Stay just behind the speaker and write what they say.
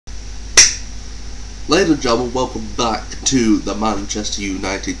Ladies and gentlemen, welcome back to the Manchester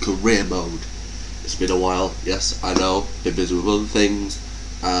United career mode. It's been a while, yes, I know, been busy with other things,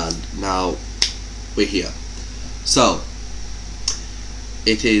 and now we're here. So,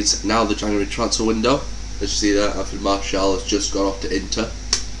 it is now the January transfer window. As you see there, Anthony Martial has just gone off to Inter.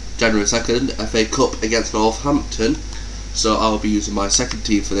 January 2nd, FA Cup against Northampton. So I'll be using my second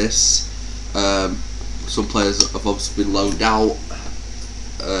team for this. Some players have obviously been loaned out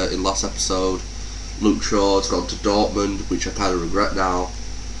in last episode. Luke Shaw's gone to Dortmund, which I kind of regret now.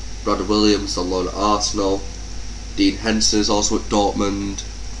 Brandon Williams on loan at Arsenal. Dean Henson is also at Dortmund.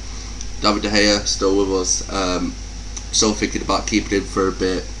 David De Gea still with us. Still thinking about keeping him for a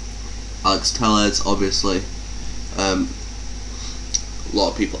bit. Alex Tellez, obviously. A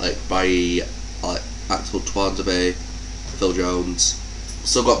lot of like Bailly, like Axel Twanzebe, Phil Jones.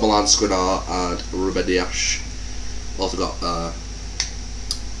 Still got Milan Skriniar and Ruben Dias. Also got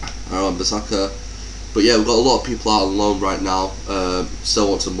Aaron Bissaka. But yeah, we've got a lot of people out on loan right now. Still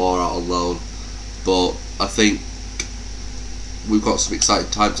want some more out on loan. But I think we've got some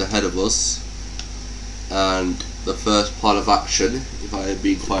exciting times ahead of us. And the first plan of action, if I am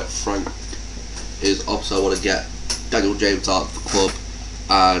being quite frank, is obviously I want to get Daniel James out of the club.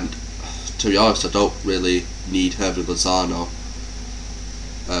 And to be honest, I don't really need Hervé Lozano.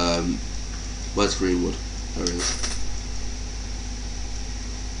 Where's Greenwood? There he is.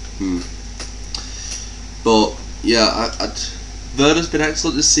 But yeah, Werner's been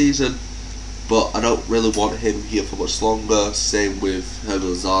excellent this season, but I don't really want him here for much longer. Same with Hervé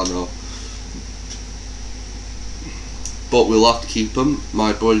Lozano. But we'll have to keep him.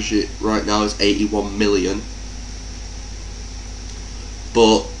 My budget right now is 81 million.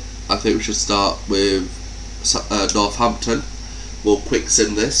 But I think we should start with Northampton. We'll quick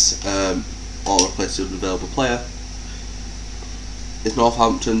sim this, or replace it with an available player. It's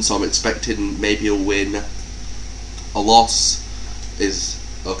Northampton, so I'm expecting maybe a win. A loss is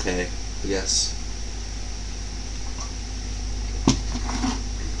okay, I guess.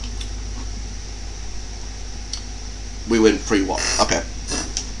 We win 3-1. Okay.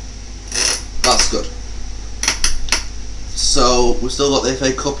 That's good. So, we've still got the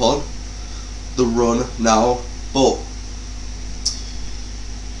FA Cup on the run now, but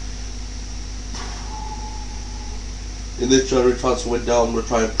in this January transfer window, I'm going to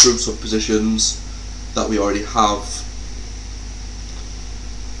try and improve some positions that we already have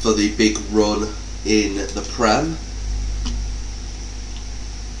for the big run in the Prem.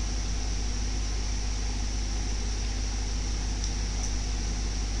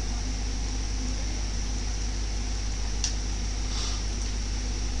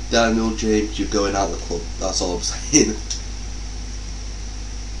 Daniel James, you're going out of the club. That's all I'm saying.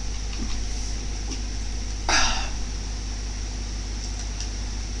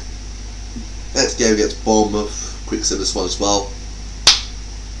 Next game against Bournemouth. Quick sim this one as well.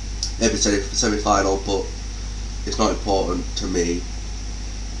 Maybe semi-final, but it's not important to me.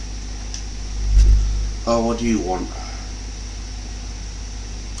 Oh, what do you want?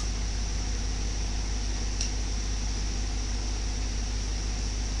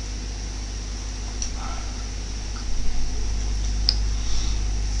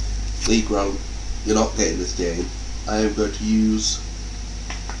 League round. You're not getting this game. I am going to use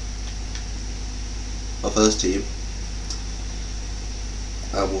my first team,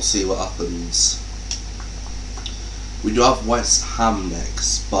 and we'll see what happens. We do have West Ham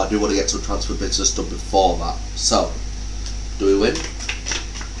next, but I do want to get some transfer business done before that. So, do we win?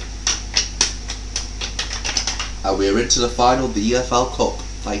 And we are into the final of the EFL Cup.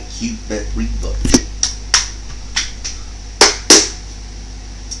 Thank you very much.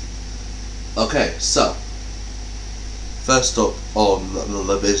 Okay, so first up on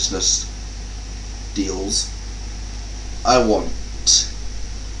the business deals, I want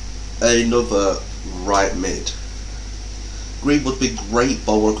another right mid. Greenwood would be great,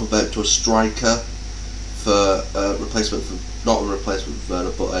 but I want to convert to a striker for replacement for, not a replacement for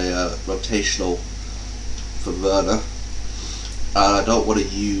Werner, but a rotational for Werner. And I don't want to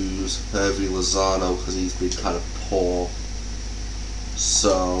use Hervé Lozano because he's been kind of poor.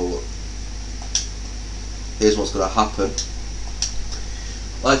 So here's what's going to happen.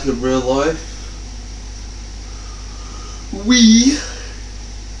 Like in real life, we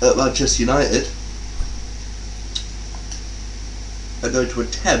at Manchester United are going to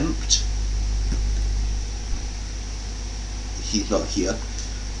attempt, he's not here,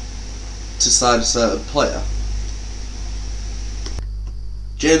 to sign a certain player.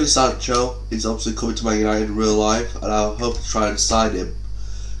 Jadon Sancho is obviously coming to Man United in real life, and I hope to try and sign him.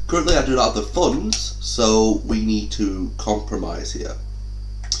 Currently I do not have the funds, so we need to compromise here.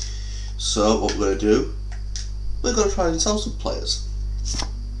 So what we're going to do, we're going to try and sell some players.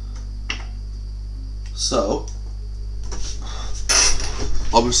 So,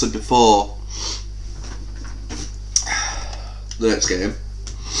 obviously before the next game,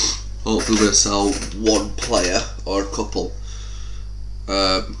 hopefully we're going to sell one player or a couple.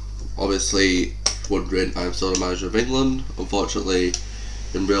 Obviously, wondering, I'm still the manager of England. Unfortunately,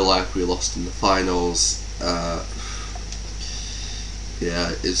 in real life we lost in the finals.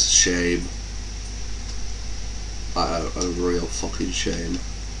 Yeah, it's a shame. A real fucking shame.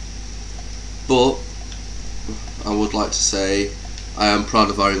 But I would like to say I am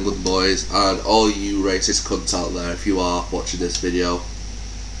proud of our England boys, and all you racist cunts out there, if you are watching this video,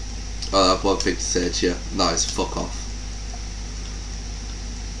 I have one thing to say to you, and that is fuck off.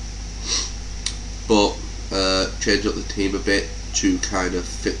 But change up the team a bit to kind of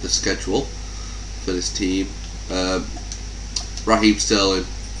fit the schedule for this team. Raheem Sterling,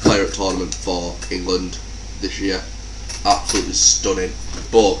 player at tournament for England this year, absolutely stunning.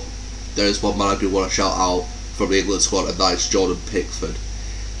 But there is one man I do want to shout out from the England squad, and that is Jordan Pickford.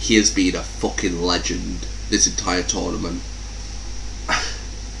 He has been a fucking legend this entire tournament.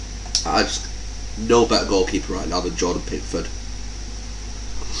 I just no better goalkeeper right now than Jordan Pickford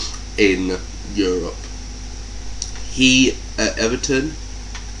in Europe. He at Everton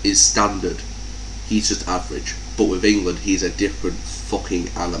is standard. He's just average. But with England, he's a different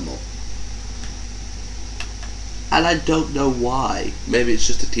fucking animal. And I don't know why. Maybe it's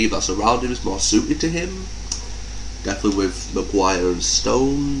just the team that's around him is more suited to him. Definitely with Maguire and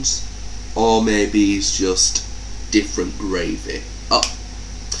Stones. Or maybe he's just different gravy. Oh,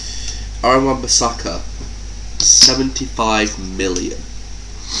 Aaron Wan-Bissaka, 75 million.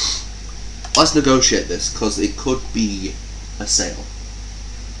 Let's negotiate this, because it could be a sale.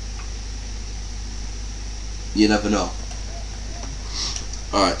 You never know.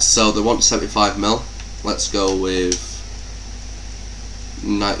 Alright, so they want 75 mil. Let's go with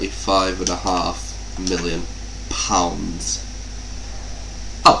 95.5 million pounds.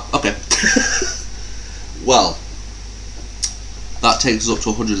 Oh, okay. Well, that takes us up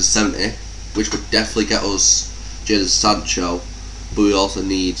to 170, which would definitely get us Jadon Sancho, but we also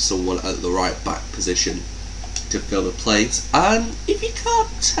need someone at the right back position to fill the place. And if you can't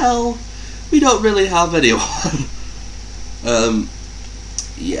tell, we don't really have anyone.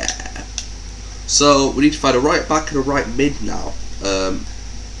 Yeah. So we need to find a right back and a right mid now.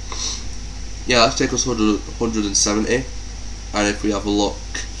 Yeah, let's take us 170. And if we have a look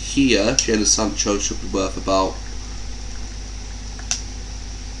here, Jadon Sancho should be worth about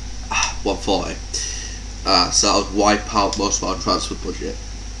 140. So that would wipe out most of our transfer budget.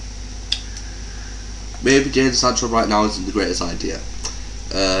 Maybe Jadon Sancho right now isn't the greatest idea.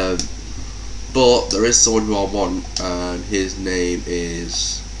 But there is someone who I want, and his name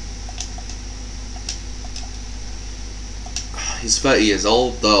is... He's 30 years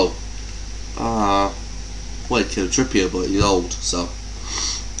old though. Well, he killed Trippier, but he's old, so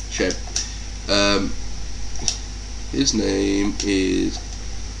shame. His name is...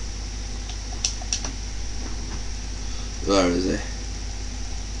 Where is he?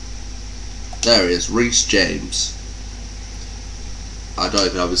 There he is, Reece James. I don't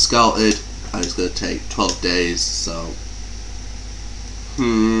even have him scouted, and it's going to take 12 days, so...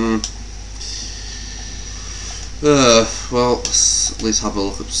 well, let's at least have a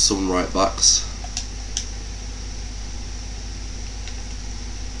look at some right backs.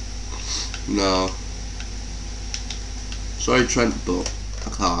 No. Sorry, Trent, but I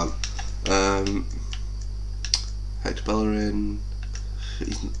can't. Hector Bellerin,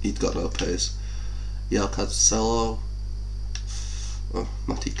 he's got no pace. Yel Cancelo. Oh,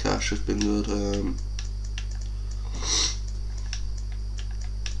 Matty Cash has been good.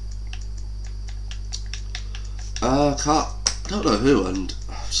 I don't know who, and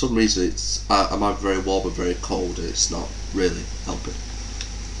for some reason it's I'm either very warm or very cold, and it's not really helping.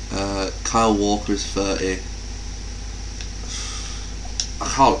 Kyle Walker is 30. I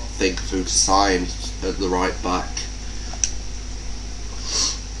can't think of who to sign at the right back.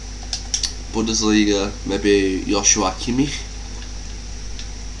 Bundesliga, maybe Joshua Kimmich.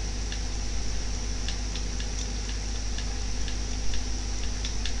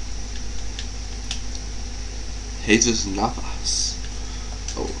 Jesus Navas.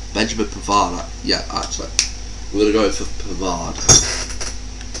 Oh, Benjamin Pavard. Yeah, actually, we're gonna go for Pavard.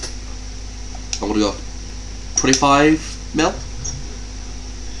 I'm gonna go 25 mil.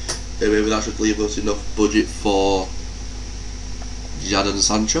 Maybe that should leave us enough budget for Jadon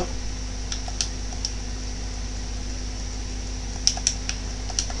Sancho.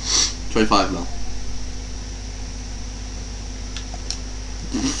 $25 mil.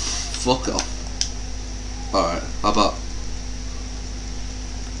 fuck off. Alright, how about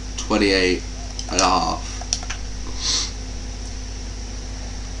 28.5?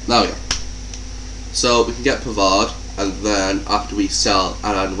 There we go. So we can get Pavard, and then after we sell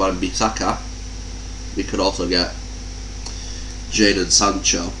Aaron Wan-Bissaka, we could also get Jadon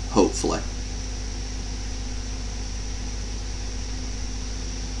Sancho, hopefully.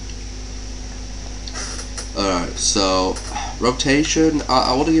 Alright, so rotation,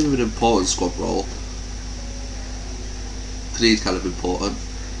 I want to give him an important squad role, because he's kind of important.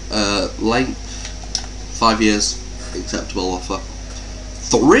 Length, 5 years, acceptable offer.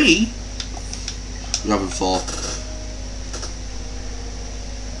 3? You're having 4.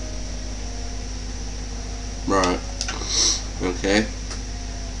 Right. Okay.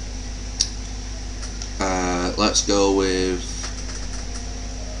 Let's go with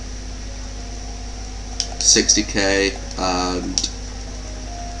 60k and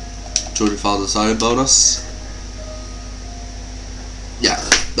 200,000 signing bonus. Yeah,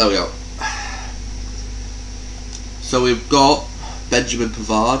 there we go. So we've got Benjamin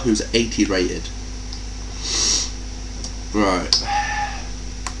Pavard, who's 80 rated. Right.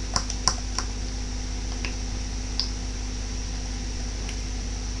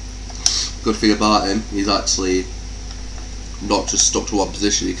 Good thing about him, he's actually not just stuck to one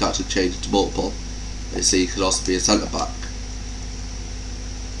position, he can actually change it to multiple. You see, he could also be a centre back.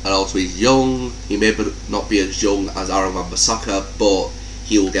 And also he's young, he may not be as young as Aaron Wan-Bissaka, but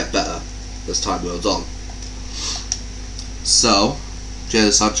he will get better as time goes on. So,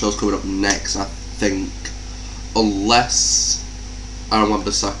 Jadon Sancho's coming up next, I think, unless Aaron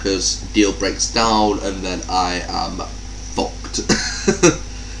Wan-Bissaka's deal breaks down, and then I am fucked,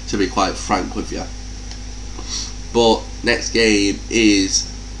 to be quite frank with you. But next game is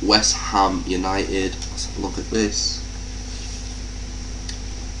West Ham United. Let's have a look at this.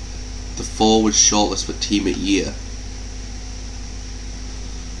 The forward shortlist for Team of the Year.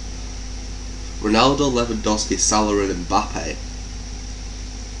 Ronaldo, Lewandowski, Salah and Mbappe.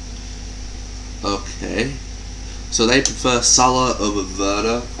 Okay. So they prefer Salah over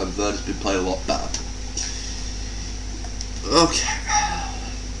Werner, and Werner's been playing a lot better. Okay.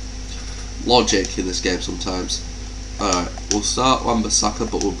 Logic in this game sometimes. Alright, we'll start Wan-Bissaka,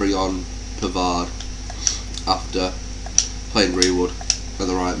 but we'll bring on Pavard after playing Greenwood in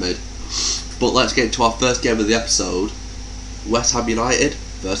the right mid. But let's get into our first game of the episode. West Ham United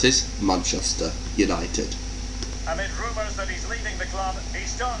versus Manchester United. Amid rumours that he's leaving the club, he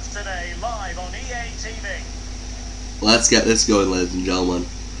starts today live on EA TV. Let's get this going, ladies and gentlemen.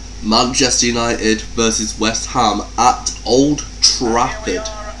 Manchester United versus West Ham at Old Trafford.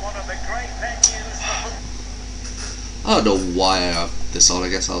 I don't know why I have this on, I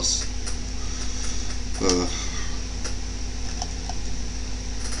guess I was...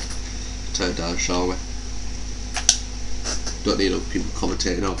 turn it down, shall we? Don't need other people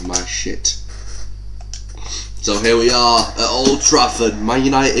commentating over my shit. So here we are at Old Trafford, Man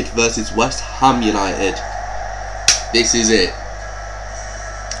United versus West Ham United. This is it.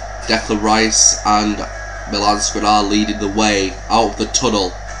 Declan Rice and Milan Skriniar leading the way out of the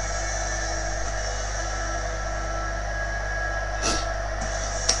tunnel.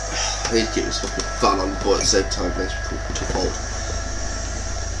 I need to keep this fucking fan on, but at the same time makes me too cold.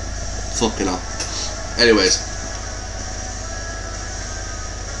 Fucking hell. Anyways.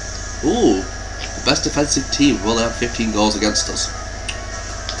 Ooh. The best defensive team. Well, they have 15 goals against us.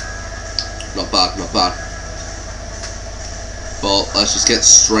 Not bad, not bad. But let's just get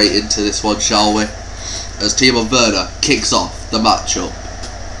straight into this one, shall we? As Timo Werner kicks off the matchup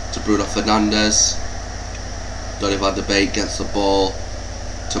to Bruno Fernandes. Donny van de Beek gets the ball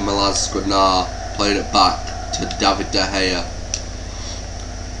to Milan Skriniar, playing it back to David De Gea.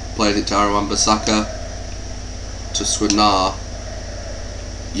 Playing it to Aaron Wan-Bissaka, to Skriniar.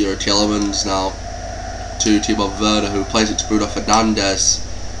 Yuri Tielemans now to Timo Werner, who plays it to Bruno Fernandes.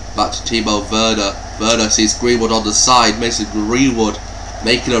 Back to Timo Werner. Werner sees Greenwood on the side. Mason Greenwood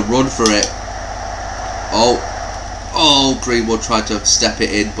making a run for it. Oh, Greenwood tried to step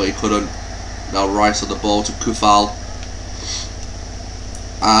it in, but he couldn't. Now Rice on the ball to Kufal.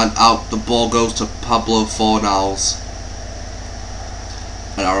 And out the ball goes to Pablo Fornals.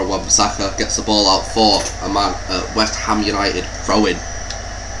 And Aaron Wan-Bissaka gets the ball out for a man at West Ham United throw-in.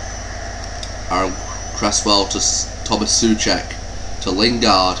 Aaron Cresswell to Thomas Souček, to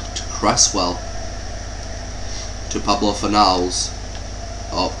Lingard, to Cresswell, to Pablo Fornals.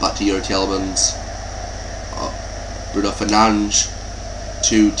 Back to Yuri Tielemans. Bruno Fernandes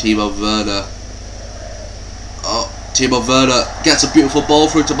to Timo Werner. Timo Werner gets a beautiful ball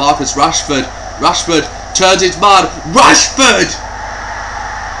through to Marcus Rashford. Rashford turns his man. Rashford!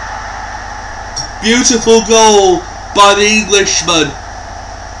 Beautiful goal by the Englishman.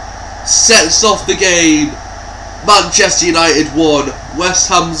 Sets off the game. Manchester United 1, West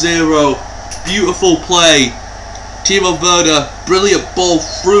Ham 0. Beautiful play. Timo Werner, brilliant ball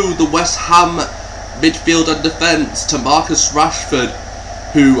through the West Ham midfield and defence to Marcus Rashford,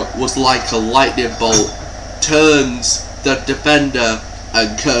 who was like a lightning bolt, turns the defender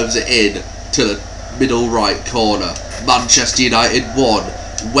and curves it in to the middle right corner. Manchester United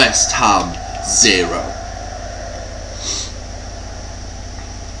 1, West Ham 0.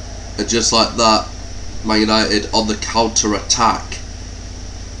 And just like that, Man United on the counter attack.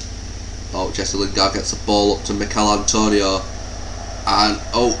 Oh, Jesse Lingard gets the ball up to Mikel Antonio. And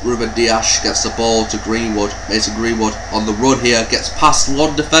Ruben Dias gets the ball to Greenwood. Mason Greenwood on the run here, gets past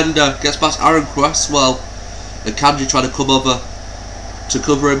one defender, gets past Aaron Cresswell. And Kanji trying to come over to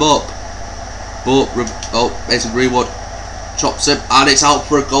cover him up. But Mason Greenwood chops him, and it's out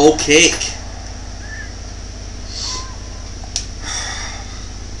for a goal kick.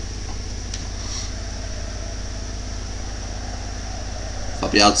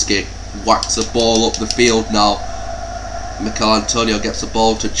 Fabianski whacks the ball up the field now. Mikel Antonio gets the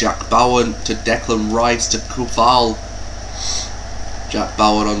ball to Jack Bowen, to Declan Rice, to Kufal. Jack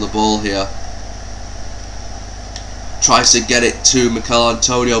Bowen on the ball here. Tries to get it to Mikel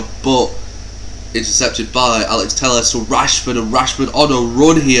Antonio, but intercepted by Alex Telles to Rashford, and Rashford on a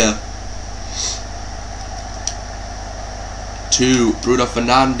run here. To Bruno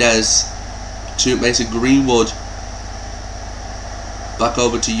Fernandes, to Mason Greenwood. Back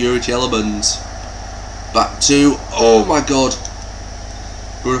over to Yuri Tielemans. Back to, oh my god,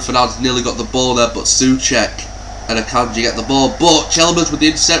 Bruno Fernandes nearly got the ball there, but Souček and Akanji get the ball, but Tielemans with the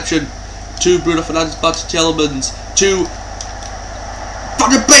interception. To Bruno Fernandes, back to Tielemans, to Van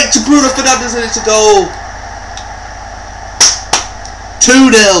de Beek, to Bruno Fernandes, and it's a goal.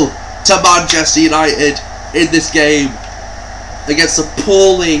 2-0 to Manchester United in this game against a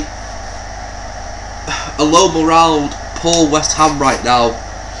low morale, poor West Ham right now.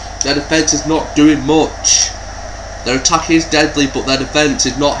 Their defence is not doing much. Their attack is deadly, but their defence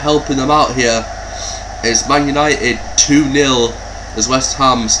is not helping them out here. It's Man United 2-0 as West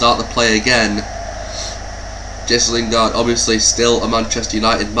Ham start the play again. Jesse Lingard, obviously still a Manchester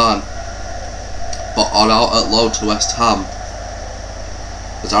United man, but on out at loan to West Ham.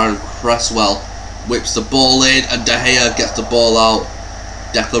 As Aaron Cresswell whips the ball in, and De Gea gets the ball out.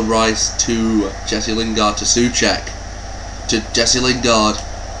 Declan Rice to Jesse Lingard, to Souček, to Jesse Lingard.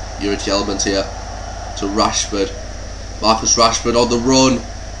 Yuri Tielemans here to Rashford. Marcus Rashford on the run.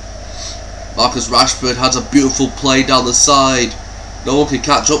 Marcus Rashford has a beautiful play down the side. No one can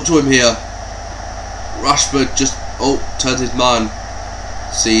catch up to him here. Rashford just turns his man.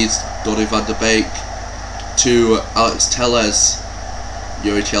 Sees Donny van de Beek to Alex Telles.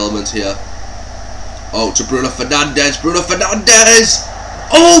 Yuri Tielemans here. To Bruno Fernandes. Bruno Fernandes!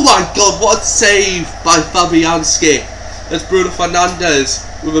 Oh my god, what a save by Fabianski. There's Bruno Fernandes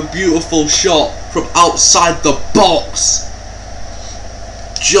with a beautiful shot from outside the box.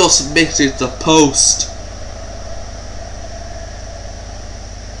 Just misses the post.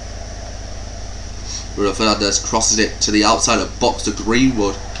 Bruno Fernandes crosses it to the outside of box to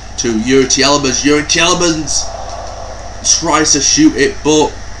Greenwood, to Yuri Tielemans. Yuri Tielemans tries to shoot it,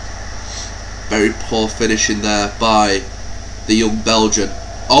 but very poor finishing there by the young Belgian.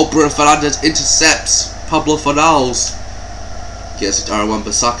 Bruno Fernandes intercepts Pablo Fornals. Gets it to Aaron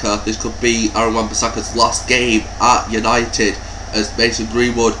Wan-Bissaka. This could be Aaron Wan-Bissaka's last game at United, as Mason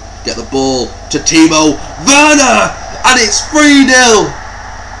Greenwood get the ball to Timo Werner, and it's 3-0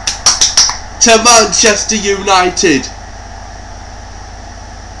 to Manchester United.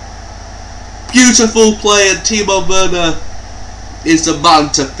 Beautiful play, and Timo Werner is the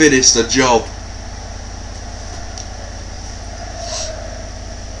man to finish the job.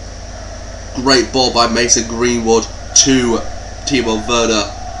 Great ball by Mason Greenwood to Timo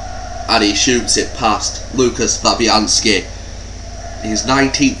Werner, and he shoots it past Lucas Fabianski. His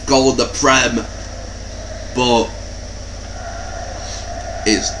 19th goal in the Prem, but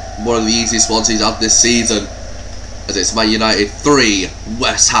it's one of the easiest ones he's had this season, as it's Man United 3,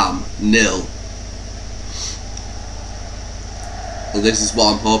 West Ham 0. And this is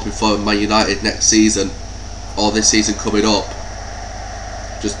what I'm hoping for Man United next season, or this season coming up.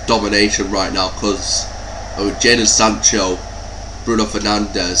 Just domination right now, because Jadon Sancho, Bruno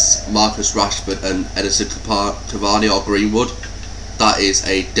Fernandes, Marcus Rashford and Edinson Cavani or Greenwood, that is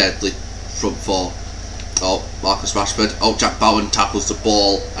a deadly front four. Marcus Rashford, Jack Bowen tackles the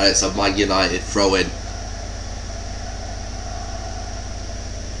ball, and it's a Man United throw-in.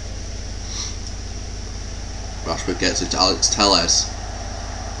 Rashford gets it to Alex Telles,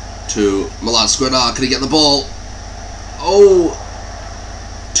 to Milan Skriniar. Can he get the ball? Oh,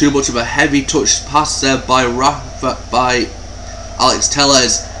 too much of a heavy touch pass there by Alex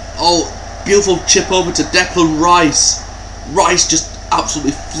Telles. Oh, beautiful chip over to Declan Rice. Rice just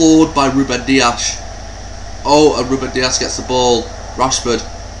absolutely floored by Ruben Dias. Oh, and Ruben Dias gets the ball. Rashford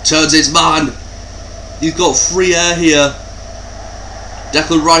turns his man. He's got free air here.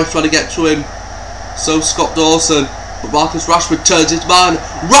 Declan Rice trying to get to him. So Scott Dawson. But Marcus Rashford turns his man.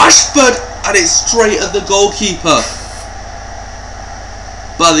 Rashford! And it's straight at the goalkeeper.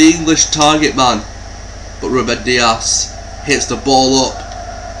 By the English target man. But Ruben Dias hits the ball up.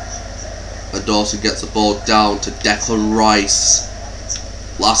 And Dawson gets the ball down to Declan Rice.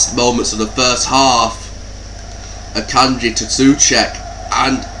 Last moments of the first half. Akanji to Souček.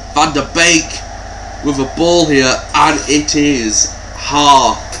 And Van der Beek with a ball here. And it is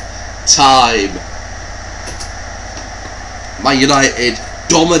half time. Man United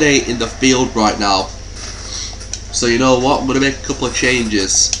dominating the field right now. So you know what? I'm going to make a couple of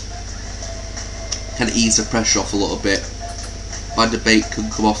changes. Kind of ease the pressure off a little bit. Van der Beek can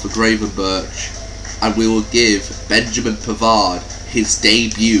come off for Gravenberch. And we will give Benjamin Pavard his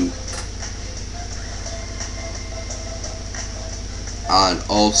debut. And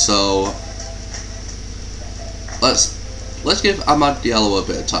also, let's give Amad Diallo a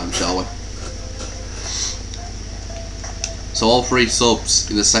bit of time, shall we? So all three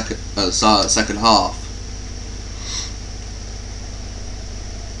subs in the second half,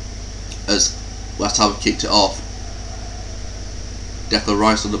 as West Ham kicked it off. Declan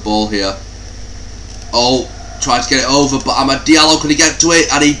Rice on the ball here. Oh, tries to get it over, but Amad Diallo, can he get to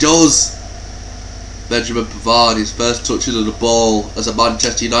it? And he does. Benjamin Pavard, his first touches of the ball as a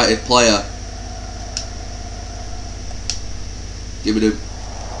Manchester United player. Giving him.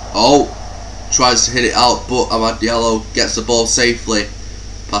 Oh. Tries to hit it out, but Amad Diallo gets the ball safely.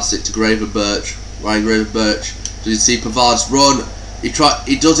 Pass it to Gravenberch. Ryan Gravenberch. Does you see Pavard's run? He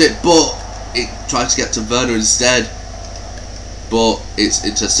does it, but it tries to get to Werner instead. But it's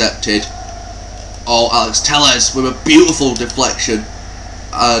intercepted. Oh, Alex Telles with a beautiful deflection.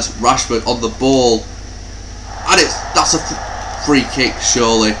 And Rashford on the ball. And that's a free kick,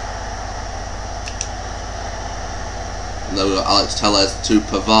 surely. And then we've got Alex Telles to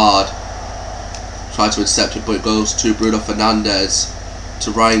Pavard. Try to intercept it, but it goes to Bruno Fernandes,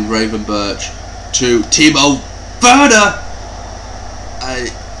 to Ryan Gravenberch, to Timo Werner.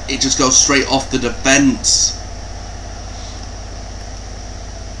 It just goes straight off the defence.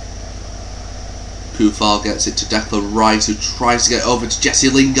 Pufal gets it to Declan Rice, who tries to get over to Jesse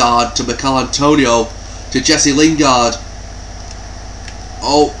Lingard, to Mikel Antonio, to Jesse Lingard.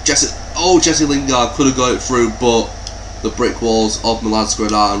 Oh, Jesse Lingard could have got it through, but the brick walls of Milan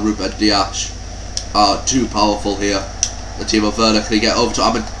Skriniar and Ruben Dias are too powerful here. The Timo Werner, can he get over to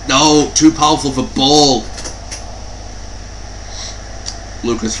Ahmed? No, too powerful for ball.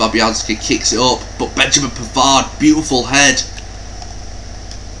 Lucas Fabianski kicks it up, but Benjamin Pavard, beautiful head.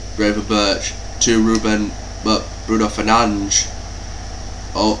 Gravenberch to Bruno Fernandes.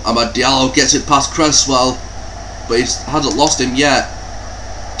 Oh, Amad Diallo gets it past Cresswell, but he hasn't lost him yet.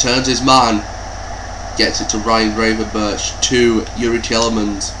 Turns his man, gets it to Ryan Gravenberch, to Yuri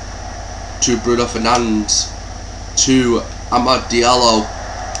Tielemans, to Bruno Fernandes, to Amad Diallo,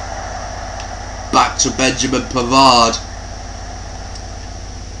 back to Benjamin Pavard,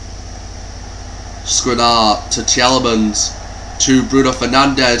 Skriniar to Tielemans, to Bruno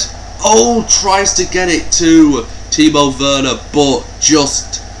Fernandes. Oh, tries to get it to Timo Werner, but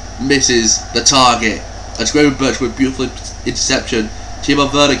just misses the target. And Gravenberch with beautiful interception.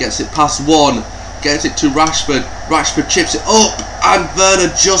 Timo Werner gets it past one, gets it to Rashford. Rashford chips it up, and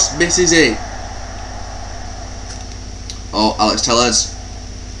Werner just misses it. Oh, Alex Telles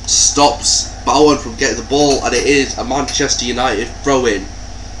stops Bowen from getting the ball, and it is a Manchester United throw-in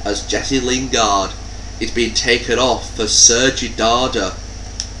as Jesse Lingard is being taken off for Sergi Darder.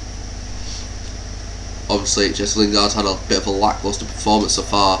 Obviously, Jesse Lingard's had a bit of a lacklustre performance so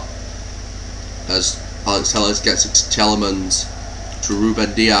far, as Alex Telles gets it to Tielemans, to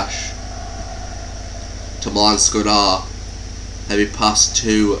Ruben Dias, to Milan Skriniar. Heavy pass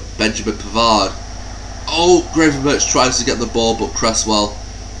to Benjamin Pavard. Oh, Gravenberch tries to get the ball, but Cresswell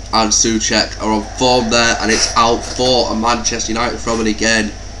and Souček are on form there, and it's out for a Manchester United throw-in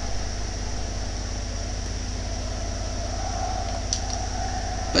again.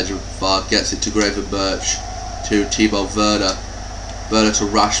 Benjamin Pavard gets it to Gravenberch, to Timo Werner. Werner to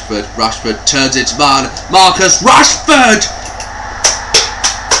Rashford. Rashford turns its man. Marcus Rashford!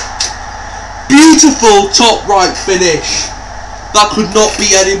 Beautiful top right finish. That could not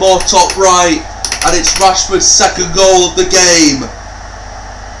be any more top right. And it's Rashford's second goal of the game.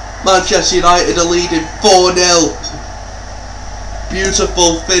 Manchester United are leading 4-0.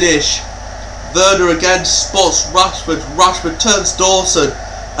 Beautiful finish. Werner again spots Rashford. Rashford turns Dawson,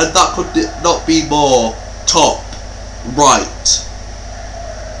 and that could not be more top right.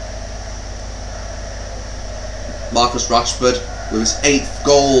 Marcus Rashford with his 8th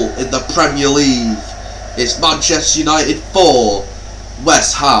goal in the Premier League. It's Manchester United 4,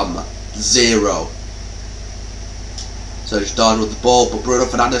 West Ham 0. Sergio Darder with the ball, but Bruno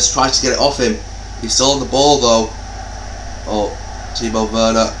Fernandes tries to get it off him. He's still on the ball though. Oh, Timo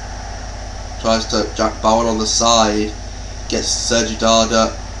Werner tries to Jack Bowen on the side. Gets Sergio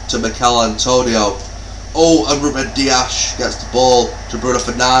Darder to Mikel Antonio. Oh, and Ruben Dias gets the ball to Bruno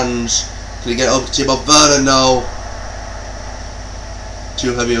Fernandes. Can he get it over to Timo Werner? No.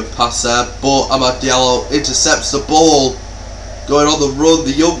 Too heavy of a pass there, but Amad Diallo intercepts the ball. Going on the run,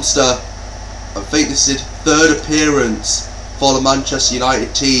 the youngster. I think this is his 3rd appearance for the Manchester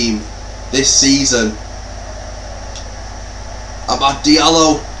United team this season. Amad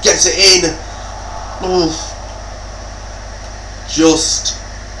Diallo gets it in. Oof. Just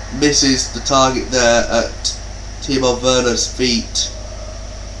misses the target there at Timo Werner's feet.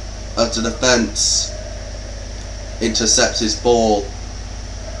 As the defence intercepts his ball.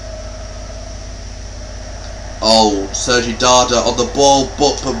 Oh, Sergio Darder on the ball,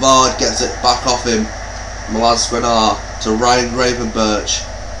 but Pavard gets it back off him. Milan Skriniar to Ryan Gravenberch,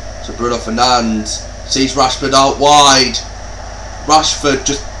 to Bruno Fernandes, sees Rashford out wide. Rashford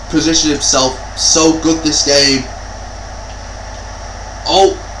just positioned himself so good this game.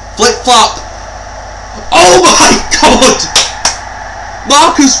 Oh, flip flop! Oh my god!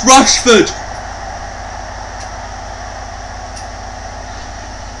 Marcus Rashford!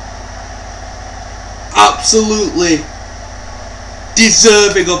 Absolutely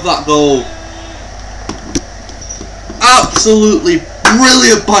deserving of that goal. Absolutely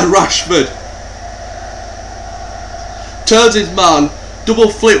brilliant by Rashford. Turns his man, double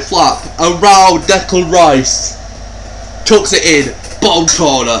flip flap around Declan Rice. Tucks it in, bottom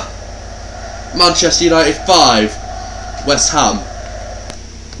corner. Manchester United 5, West Ham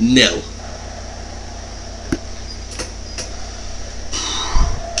 0.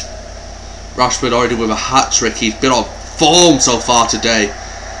 Rashford already with a hat-trick. He's been on form so far today.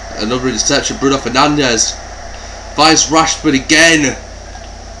 Another interception. Bruno Fernandes finds Rashford again.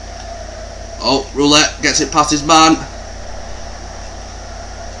 Oh, Roulette gets it past his man.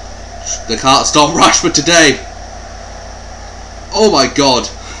 They can't stop Rashford today. Oh my god.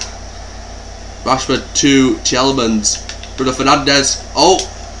 Rashford to Tielemans. Bruno Fernandes. Oh,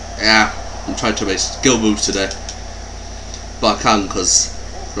 yeah. I'm trying to make skill moves today. But I can because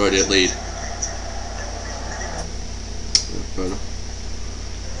we're already at lead.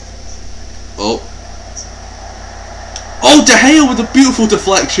 Oh. Oh, De Gea with a beautiful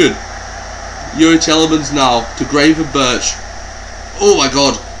deflection. Yuri Tielemans now to Gravenberch. Oh my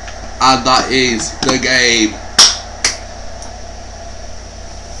god. And that is the game.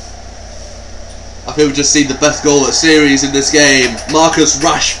 I think we've just seen the best goal at series in this game. Marcus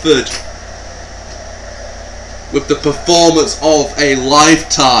Rashford with the performance of a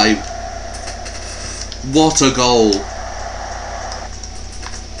lifetime. What a goal.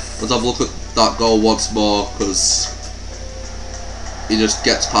 Let's have a look at that goal once more, because he just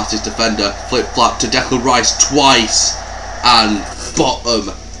gets past his defender. Flip flap to Declan Rice twice, and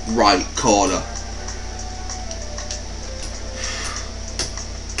bottom right corner.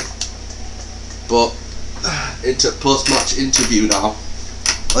 But into post-match interview now.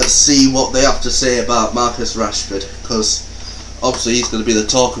 Let's see what they have to say about Marcus Rashford, because obviously he's going to be the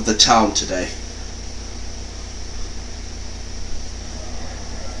talk of the town today.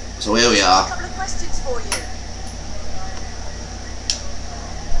 So here we are. A couple of questions for you.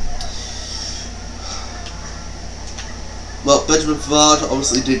 Well, Benjamin Pavard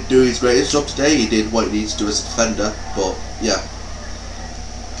obviously didn't do his greatest job today. He did what he needs to do as a defender, but yeah.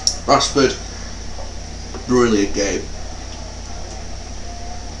 Rashford, brilliant game.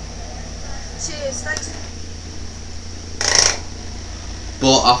 Cheers, thanks.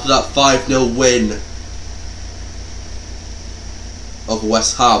 But after that 5-0 win of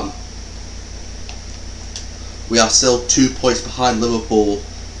West Ham, we are still 2 points behind Liverpool,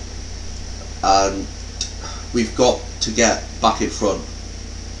 and we've got to get back in front.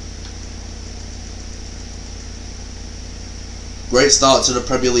 Great start to the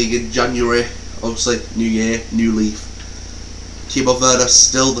Premier League in January. Obviously, new year, new leaf. Timo Werner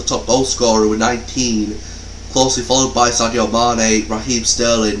still the top goal scorer with 19, closely followed by Sadio Mane, Raheem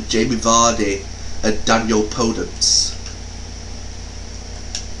Sterling, Jamie Vardy and Daniel Podence.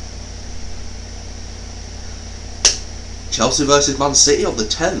 Chelsea versus Man City on the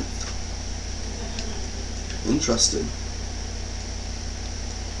 10th. Interesting.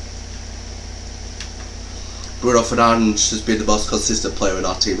 Bruno Fernandes has been the most consistent player in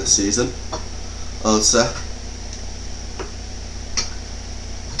our team this season, I would say.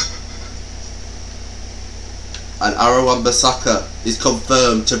 And Aaron Wan-Bissaka is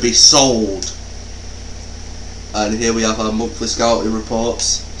confirmed to be sold. And here we have our monthly scouting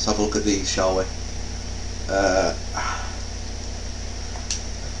reports. Let's have a look at these, shall we?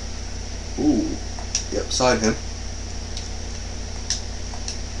 Ooh, yep, sign him.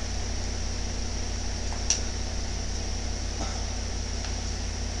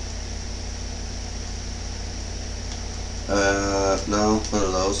 No, none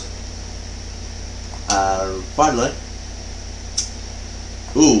of those. And finally,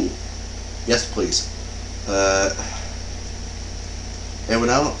 ooh, yes please. Anyone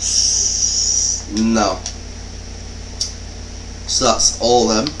else? No. So that's all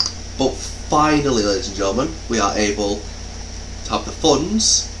of them. But finally, ladies and gentlemen, we are able to have the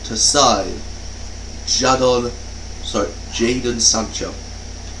funds to sign Jadon Sancho.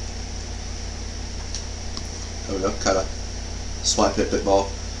 There we go, kinda swipe it a bit more.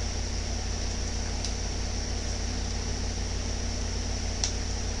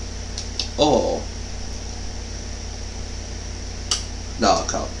 Oh. No, I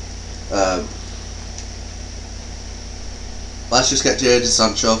can't. Let's just get Jadon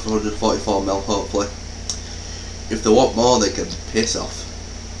Sancho for 144 mil, hopefully. If they want more, they can piss off.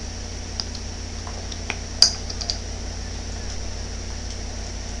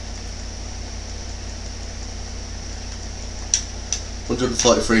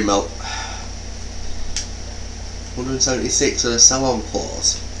 $143 mil. 176 and a sell-on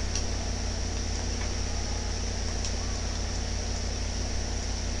clause.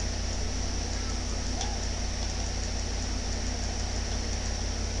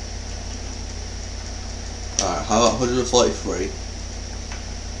 Alright, how about 143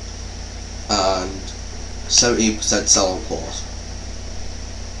 and 17% sell-on clause?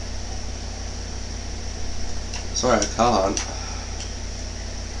 Sorry, I can't.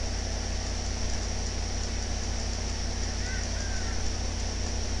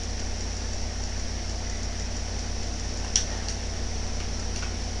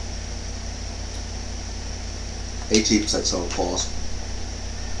 %, sell-on clause.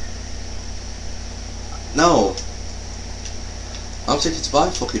 No! I'm taking to buy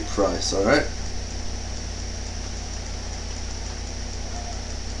fucking price, alright?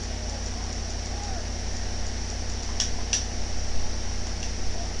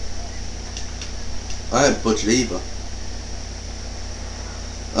 I ain't budget either.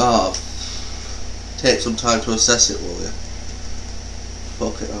 Oh, take some time to assess it, will you?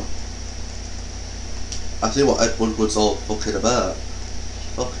 Fuck it up. I see what Ed Woodward's all fucking about.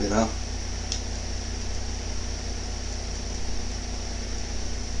 Fucking hell.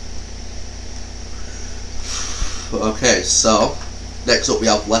 Okay, so next up we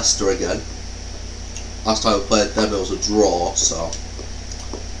have Leicester again. Last time we played them it was a draw, so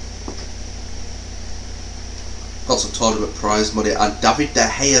got some tournament prize money and David De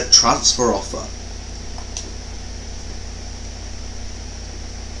Gea transfer offer.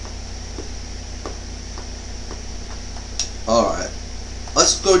 Alright,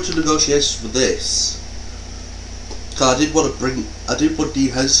 let's go into negotiations for this. Cause I did want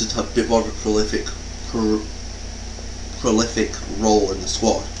Dean Henderson to have a bit more of a prolific role in the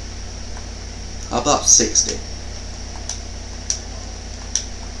squad. How about 60?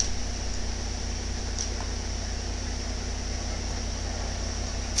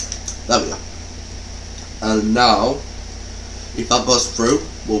 There we go. And now, if that goes through,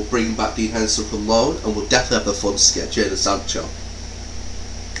 we'll bring back Dean Henderson from loan, and we'll definitely have the funds to get Jadon Sancho.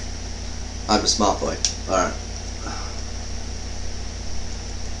 I'm a smart boy. Alright.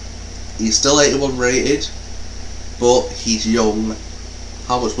 He's still 81 rated, but he's young.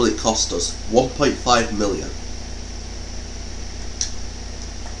 How much will it cost us? 1.5 million.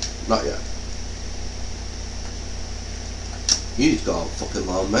 Not yet. You need to go on fucking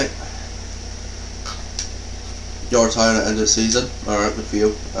loan, mate. You're retiring at the end of the season. Alright, good for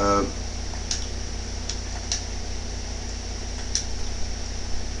you.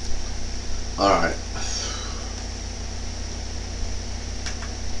 Alright.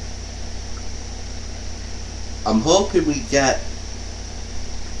 I'm hoping we get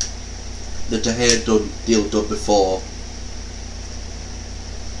the De Gea deal done before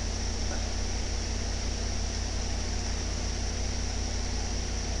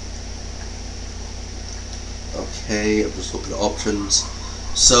okay, I'm just looking at options.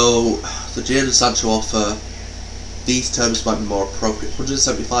 So the Jadon Sancho offer these terms might be more appropriate.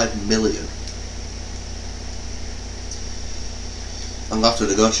 175 million. I'm going to have to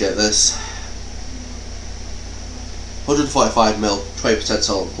negotiate this. 145 mil, 20%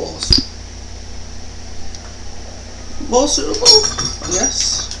 selling clause. More suitable, I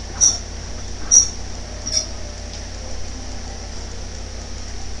guess.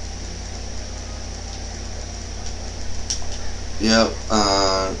 Yeah,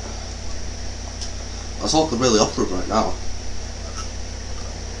 that's all I can really offer him right now.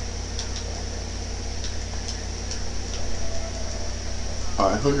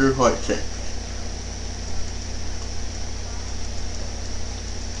 Alright, 146.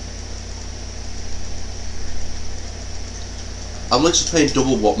 I'm literally paying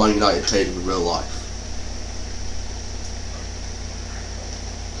double what Man United paid in real life.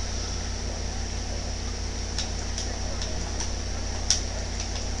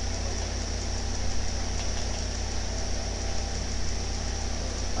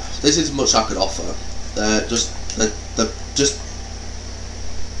 This is much I could offer. They're just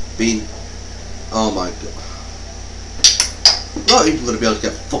being. Oh my god! I'm not even gonna be able to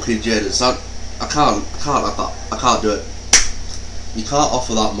get fucking Jadon. So I can't do it. You can't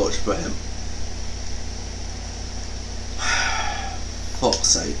offer that much for him. Fuck's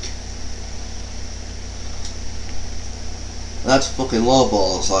sake! That's fucking low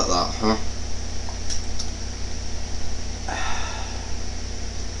balls like that, huh?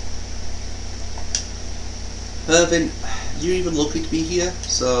 Irvin, you're even lucky to be here,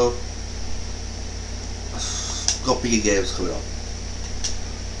 so got bigger games coming up.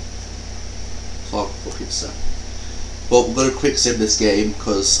 So fucking set. But we're gonna quick sim this game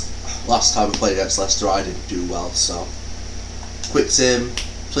because last time we played against Leicester I didn't do well, so quick sim,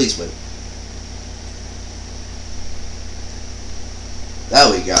 please win.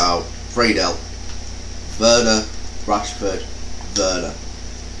 There we go. 3-0. Werner, Rashford, Werner.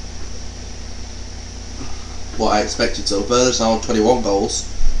 What I expected. So Werner's now on 21 goals,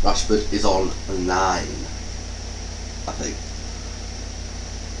 Rashford is on 9, I think.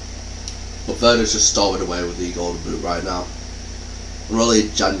 But Werner's just storming away with the golden boot right now. We're only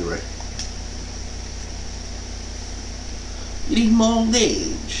in January. You need more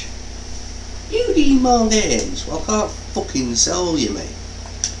games. You need more games. Well, I can't fucking sell you, mate.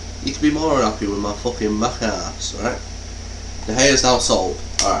 You can be more happy with my fucking back ass, right? The hair's now sold.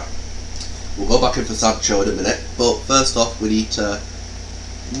 Alright. We'll go back in for Sancho in a minute, but first off we need to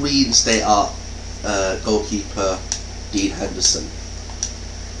reinstate our goalkeeper, Dean Henderson.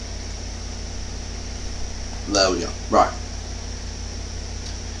 There we go. Right.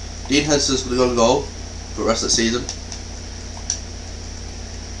 Dean Henderson's going to go and goal for the rest of the season.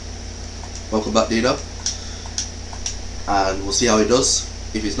 Welcome back, Dino. And we'll see how he does.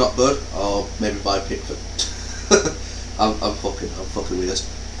 If he's not good, I'll maybe buy Pickford. I'm fucking with this.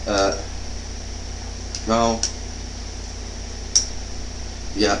 No.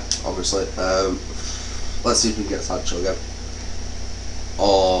 Yeah, obviously. Let's see if we can get Sancho again.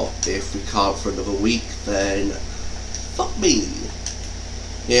 Or if we can't for another week, then fuck me.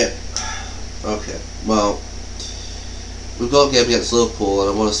 Yeah. Okay. Well, we've got a game against Liverpool, and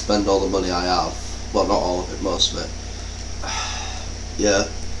I want to spend all the money I have. Well, not all of it, most of it. Yeah.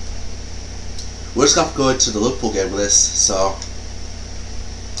 We're just gonna have to go into the Liverpool game with this. So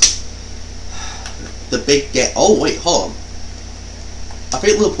the big get. Oh wait, hold on. I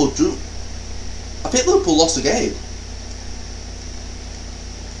think Liverpool drew. I think Liverpool lost the game.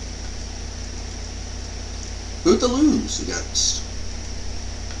 Who'd they lose against?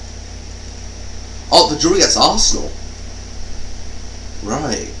 Oh, the drew against Arsenal.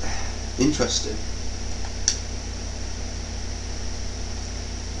 Right. Interesting.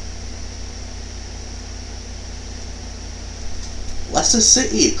 Leicester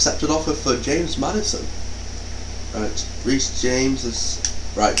City accepted offer for James Maddison. Right, Reece James is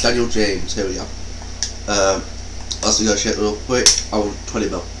right. Daniel James. Here we go. Let's negotiate real quick. I want 20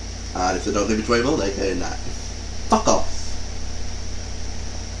 mil, and if they don't give me 20 mil, they get in that. Fuck off.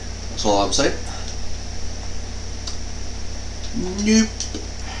 That's all I'm saying. Nope.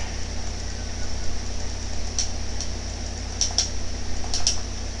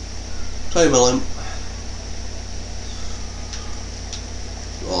 $20 million.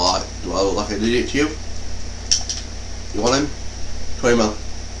 Alright, do I look like an idiot to you? You want him? 20 mil.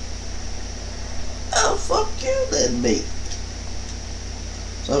 Oh, fuck you then, mate.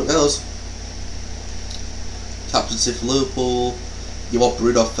 So it goes. Captaincy for Liverpool. You want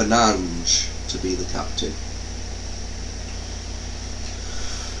Bruno Fernandes to be the captain.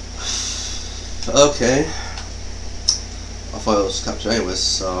 Okay. I thought I was captain anyways,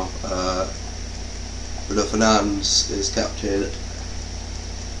 so Bruno Fernandes is captain.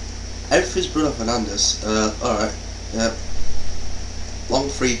 Everything's Bruno Fernandes. Alright, yeah. Long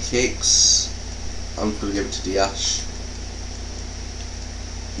free kicks. I'm going to give it to Diaz.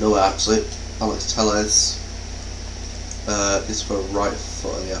 No, actually. Alex Telles. This for a right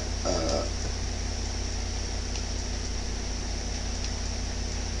foot, yeah.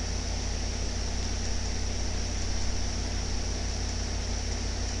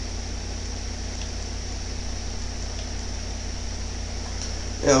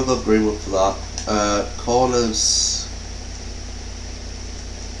 Yeah, I'll go Greenwood for that. Corners.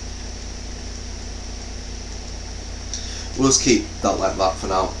 We'll just keep that like that for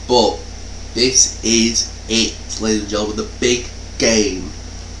now. But this is it, ladies and gentlemen. The big game.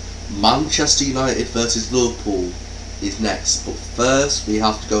 Manchester United versus Liverpool is next. But first, we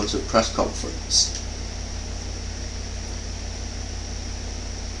have to go to a press conference.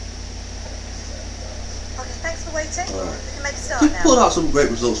 Okay, thanks for waiting. Alright. We can make a start We've now. pulled out some great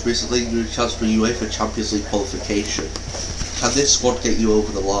results recently, with a chance for UEFA Champions League qualification. Can this squad get you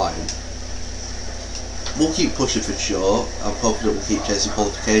over the line? We'll keep pushing for sure. I'm confident we'll keep chasing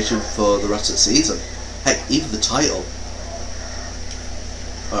qualification for the rest of the season. Heck, even the title.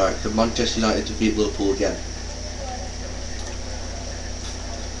 Alright, can Manchester United defeat Liverpool again?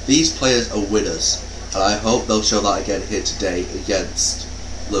 These players are winners, and I hope they'll show that again here today against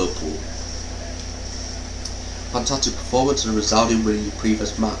Liverpool. Fantastic performance and a resounding win in your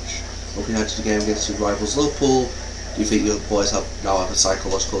previous match. Looking ahead to the game against your rivals Liverpool, do you think your boys now have a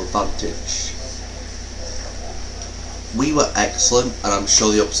psychological advantage? We were excellent, and I'm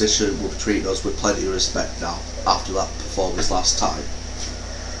sure the opposition will be treating us with plenty of respect now, after that performance last time.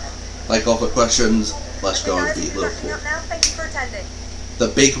 Like all the questions, let's go and beat Liverpool. Up now. Thank you for attending. The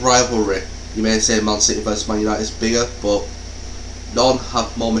big rivalry. You may say Man City versus Man United is bigger, but none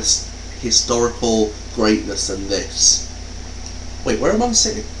have more historical greatness than this. Wait, where are Man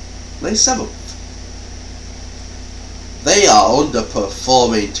City? They're 7th. They are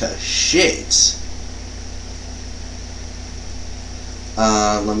underperforming to shit.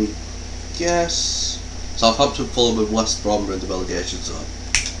 Let me guess. Southampton, Fulham and West Brom are in the relegation zone.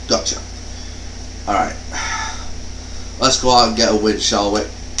 Gotcha. Alright. Let's go out and get a win, shall we?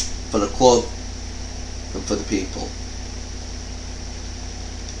 For the club and for the people.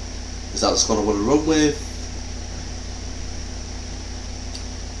 Is that the squad I want to run with?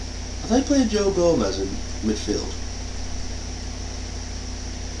 Are they playing Joe Gomez in midfield?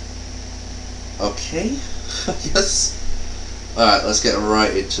 Okay, I guess. Alright, let's get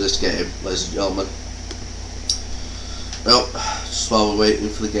right into this game, ladies and gentlemen. Well, just while we're waiting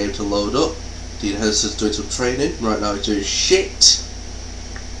for the game to load up, Dean Henderson's doing some training. Right now he's doing shit.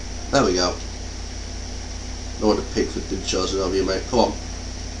 There we go. No wonder Pickford been chosen over you, mate. Come on.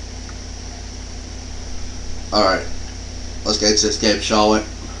 Alright, let's get into this game, shall we?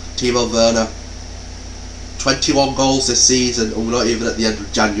 Timo Werner. 21 goals this season, and we're not even at the end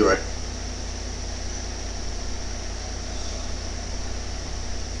of January.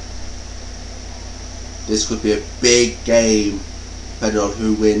 This could be a big game, depending on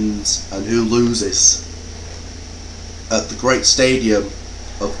who wins and who loses. At the great stadium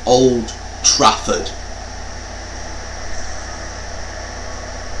of Old Trafford.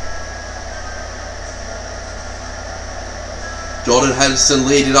 Jordan Henderson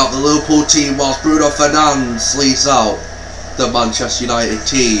leading out the Liverpool team whilst Bruno Fernandes leads out the Manchester United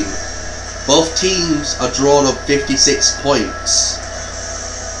team. Both teams are drawn on 56 points.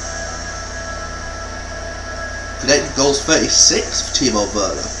 Connected goals 36 for Timo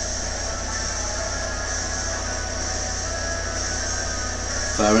Werner.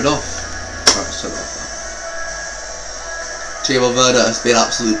 Fair enough. Right, let's turn it off now. Timo Werner has been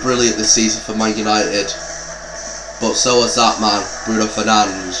absolutely brilliant this season for Man United. But so has that man, Bruno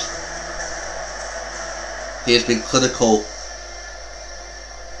Fernandes. He has been clinical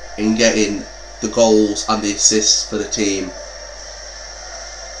in getting the goals and the assists for the team.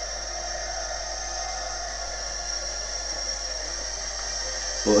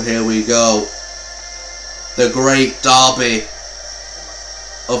 But here we go. The great derby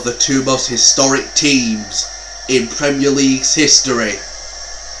of the two most historic teams in Premier League's history.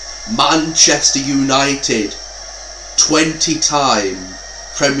 Manchester United, 20-time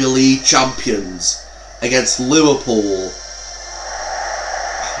Premier League champions, against Liverpool.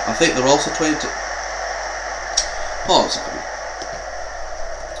 I think they're also 20. Hold on a second.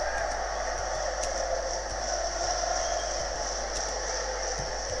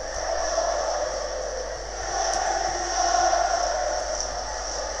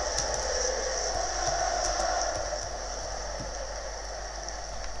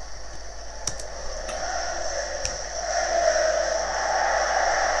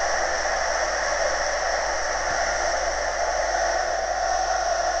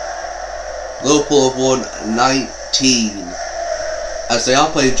 Liverpool have won 19. As they are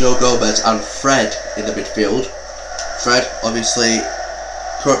playing Joe Gomez and Fred in the midfield. Fred, obviously,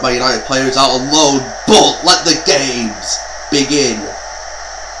 current Man United player, is out on loan, but let the games begin.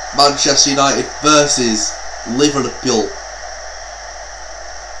 Manchester United versus Liverpool.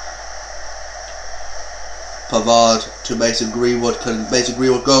 Pavard to Mason Greenwood. Can Mason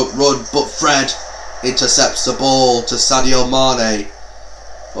Greenwood go run? But Fred intercepts the ball to Sadio Mane.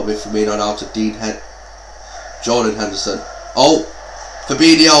 Bobby Firmino now to Jordan Henderson. Oh,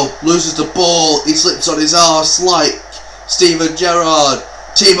 Fabinho loses the ball. He slips on his arse like Steven Gerrard.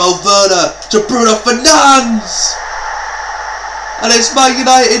 Timo Werner to Bruno Fernandes. And it's Man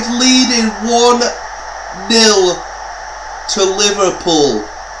United leading 1-0 to Liverpool.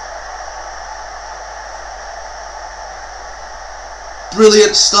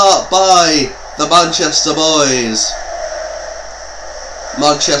 Brilliant start by the Manchester boys.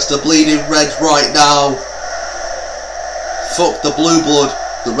 Manchester bleeding red right now. Fuck the blue blood.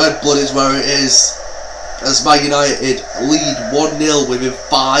 The red blood is where it is. As Man United lead 1-0 within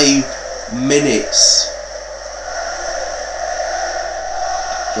 5 minutes.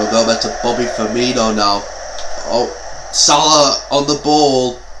 Joe Gomez to Bobby Firmino now. Oh, Salah on the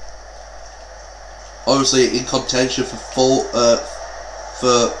ball. Obviously in contention for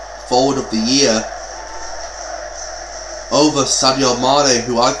forward of the year over Sadio Mane,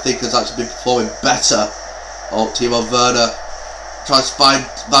 who I think has actually been performing better. Oh, Timo Werner tries to find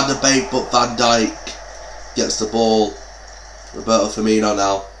Van der Beek, but Van Dijk gets the ball. Roberto Firmino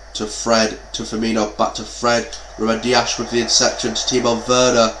now to Fred, to Firmino, back to Fred. Ruben Dias with the interception to Timo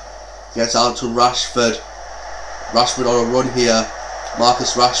Werner. Gets out to Rashford. Rashford on a run here.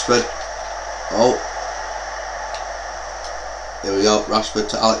 Marcus Rashford. Oh. Here we go. Rashford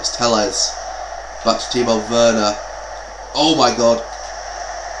to Alex Telles. Back to Timo Werner. Oh my god.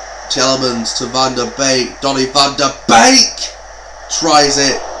 Tielemans to Van der Beek. Donny Van der Beek tries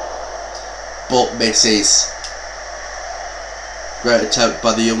it, but misses. Great attempt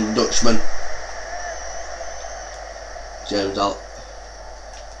by the young Dutchman.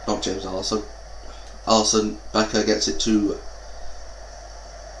 Alisson Becker gets it to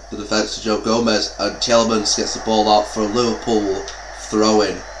the defence to Joe Gomez, and Tielemans gets the ball out for a Liverpool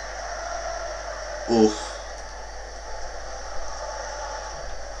throw-in. Oof.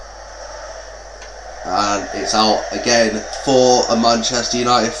 And it's out again for a Manchester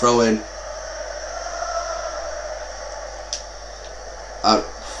United throw-in.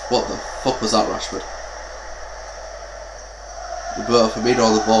 What the fuck was that, Rashford? Roberto Firmino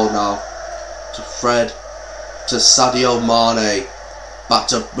on the ball now. To Fred. To Sadio Mane. Back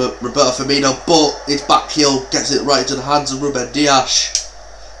to Roberto Firmino, but his back heel gets it right into the hands of Ruben Dias.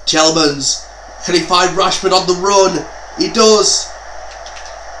 Tielemans. Can he find Rashford on the run? He does.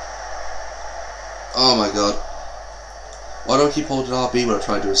 Oh my god. Why do I keep holding RB when I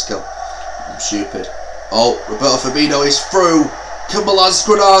try to do a skill? I'm stupid. Oh, Roberto Firmino is through. Can Milan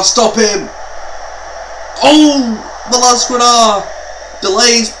Skriniar stop him? Oh, Milan Skriniar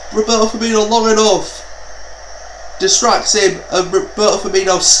delays Roberto Firmino long enough. Distracts him, and Roberto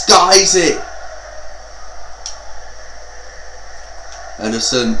Firmino skies it.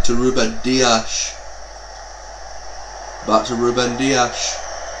 Henderson to Ruben Dias. Back to Ruben Dias.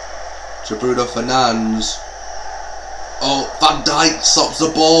 To Bruno Fernandes. Oh, Van Dijk stops the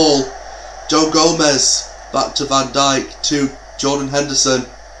ball. Joe Gomez. Back to Van Dijk. To Jordan Henderson.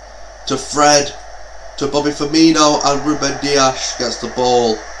 To Fred. To Bobby Firmino, and Ruben Dias gets the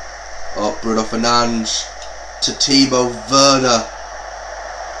ball. Oh, Bruno Fernandes. To Timo Werner.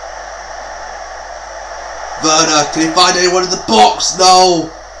 Werner, can he find anyone in the box? No!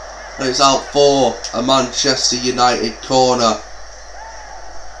 And it's out for a Manchester United corner.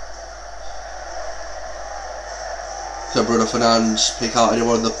 Can Bruno Fernandes pick out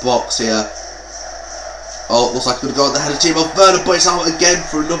anyone in the box here? Oh, looks like it's going to go at the head of Timo Werner, but it's out again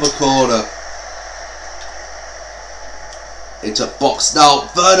for another corner. Into box now.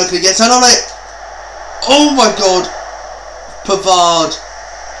 Werner, can he get 10 on it? Oh my god! Pavard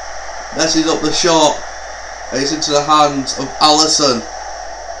messes up the shot. And it's into the hands of Alisson.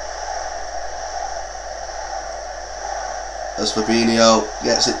 As Fabinho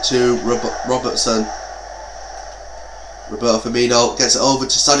gets it to Robertson. Roberto Firmino gets it over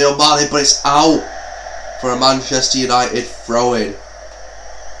to Sadio Mane, but it's out for a Manchester United throw-in.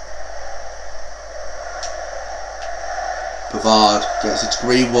 Pavard gets it to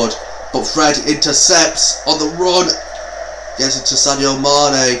Greenwood, but Fred intercepts on the run. Gets it to Sadio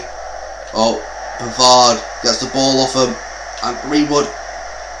Mane. Oh, Pavard gets the ball off him, and Greenwood.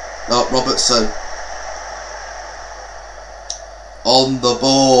 No, Robertson on the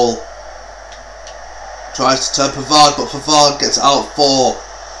ball. Tries to turn Pavard, but Pavard gets out for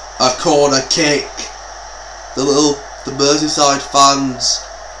a corner kick. The Merseyside fans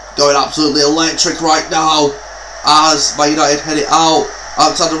going absolutely electric right now as Man United head it out.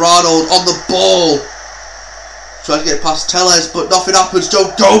 Alexander-Arnold on the ball. Trying to get past Telles, but nothing happens.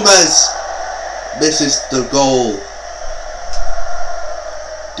 Joe Gomez misses the goal.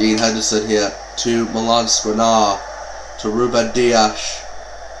 Dean Henderson here to Milan Skriniar, to Ruben Dias,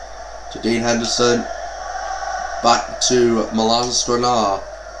 to Dean Henderson, back to Milan Skriniar,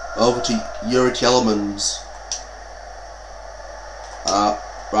 over to Yuri Tielemans.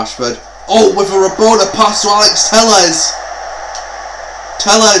 Rashford. Oh, with a Rabona pass to Alex Telles.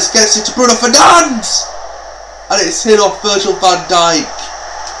 Telles gets it to Bruno Fernandes, and it's hit off Virgil van Dijk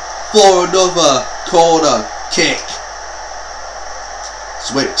for another corner kick.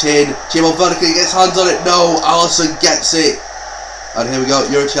 Swept in. Timo Werner gets hands on it. No, Alisson gets it. And here we go.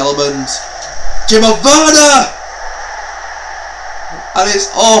 Yuri Tielemans. Timo Werner! And it's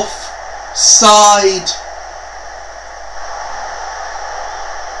offside.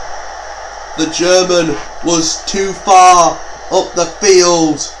 The German was too far up the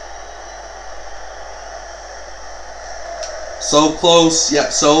field. So close,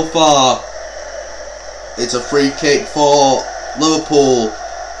 yet so far. It's a free kick for Liverpool.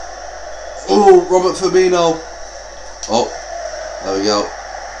 Oh, Robert Firmino. Oh, there we go.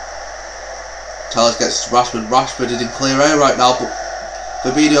 Telles gets to Rashford. Rashford is in clear air right now, but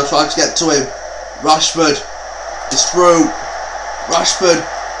Firmino trying to get to him. Rashford is through. Rashford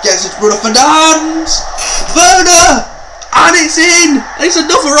gets it to Bruno Fernandes. Werner! And it's in! It's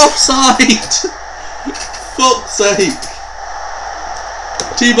another offside! Fuck's sake.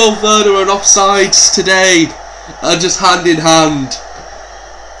 Timo Werner and offsides today are just hand in hand.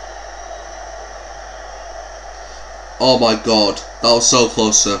 Oh my god, that was so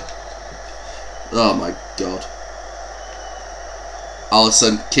close, sir. Oh my god.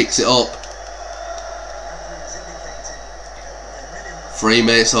 Alisson kicks it up. 3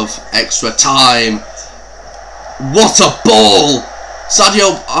 minutes of extra time. What a ball!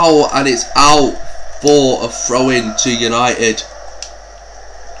 Sadio, oh, and it's out for a throw-in to United.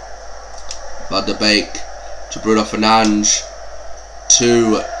 Van de Beek to Bruno Fernandes,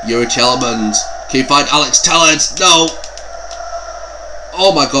 to Yuri Tielemans. Can you find Alex Telles? No!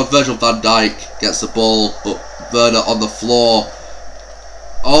 Oh my god, Virgil van Dijk gets the ball, but Werner on the floor.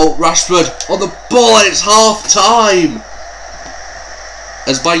 Oh, Rashford on the ball, and it's half time!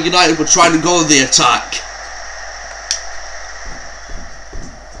 As Man United were trying to go on the attack.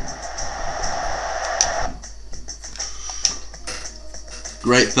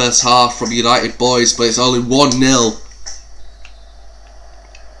 Great first half from United boys, but it's only 1-0.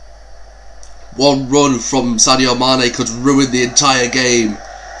 One run from Sadio Mane could ruin the entire game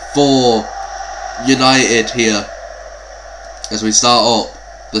for United here as we start up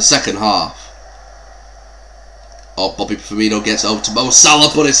the second half. Oh, Bobby Firmino gets over to Mo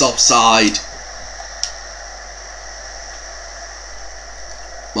Salah, but it's offside.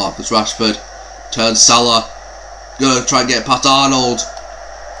 Marcus Rashford turns Salah, gonna try and get past Arnold.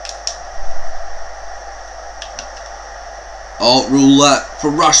 Oh, roulette for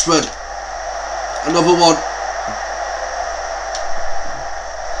Rashford. Another one.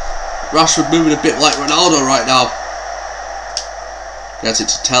 Rashford moving a bit like Ronaldo right now. Gets it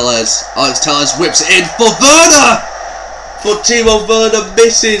to Telles. Alex Telles whips it in for Werner! But Timo Werner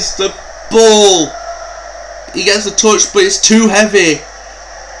misses the ball. He gets the touch, but it's too heavy.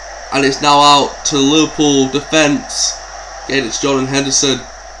 And it's now out to Liverpool defence. Again, it's Jordan Henderson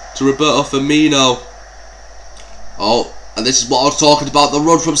to Roberto Firmino. Oh, and this is what I was talking about, the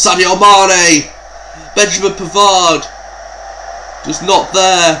run from Sadio Mane. Benjamin Pavard just not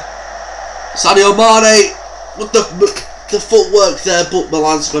there. Sadio Mane with the footwork there, but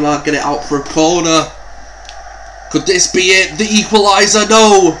Milan's gonna get it out for a corner. Could this be it? The equaliser?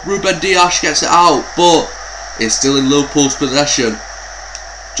 No! Ruben Dias gets it out, but it's still in Liverpool's possession.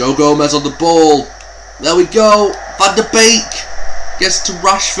 Joe Gomez on the ball. There we go. Van de Beek gets to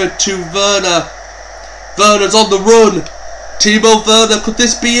Rashford to Werner. Werner's on the run. Timo Werner, could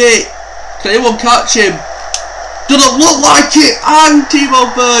this be it? Can anyone catch him? Doesn't look like it. And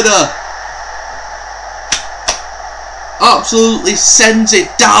Timo Werner absolutely sends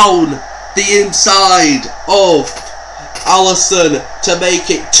it down the inside of Alisson to make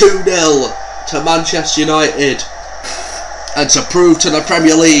it 2-0 to Manchester United, and to prove to the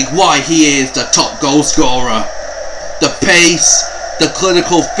Premier League why he is the top goal scorer. The pace, the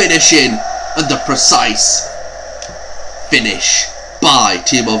clinical finishing, and the precise finish by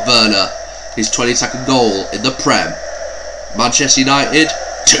Timo Werner. His 22nd goal in the Prem. Manchester United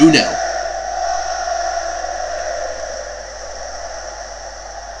 2-0.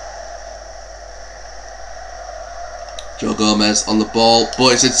 Gomez on the ball,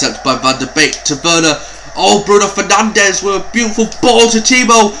 but it's intercepted by Van der Beek to Werner. Oh, Bruno Fernandes with a beautiful ball to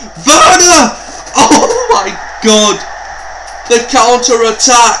Timo Werner. Oh my God, the counter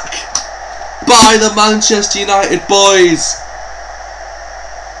attack by the Manchester United boys.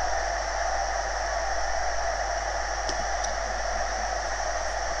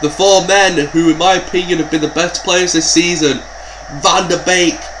 The four men who, in my opinion, have been the best players this season: Van der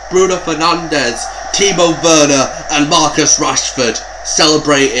Beek, Bruno Fernandes, Timo Werner and Marcus Rashford,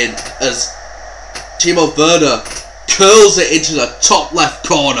 celebrating as Timo Werner curls it into the top left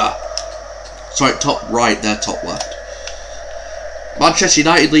corner. Sorry, top right there, top left. Manchester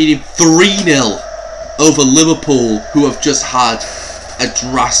United leading 3-0 over Liverpool, who have just had a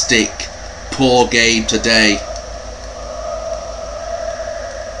drastic poor game today.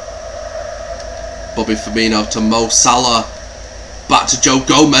 Bobby Firmino to Mo Salah, back to Joe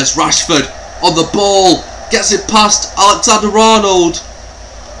Gomez. Rashford on the ball, gets it past Alexander-Arnold.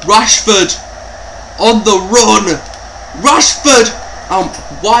 Rashford on the run. Rashford!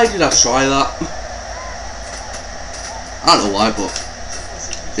 Why did I try that? I don't know why, but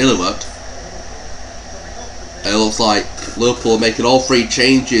it really worked. It looks like Liverpool are making all three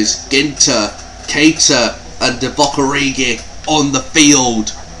changes. Ginter, Keita and Divock Origi on the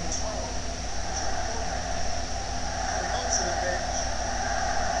field.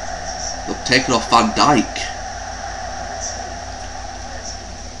 They've taken off Van Dijk.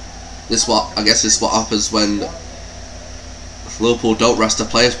 This is what happens when Liverpool don't rest their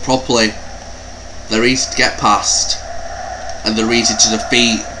players properly. They're easy to get past, and they're easy to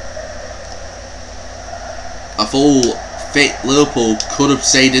defeat. A full fit Liverpool could have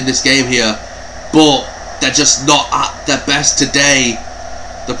stayed in this game here, but they're just not at their best today.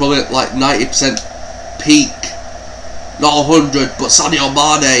 They're probably at like 90% peak, not 100. But Sadio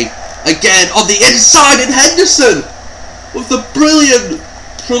Mane again on the inside, and Henderson with the brilliant,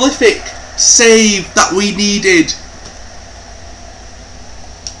 prolific save that we needed.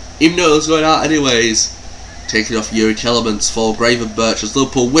 Even though it was going out anyways. Taking off Yuri Tielemans for Gravenberch as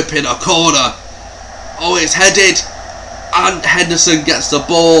Liverpool whipping a corner. Oh, it's headed, and Henderson gets the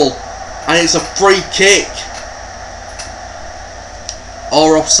ball, and it's a free kick.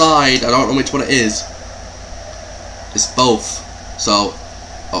 Or offside, I don't know which one it is. It's both. So,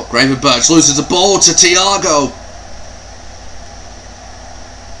 oh, Gravenberch loses the ball to Thiago.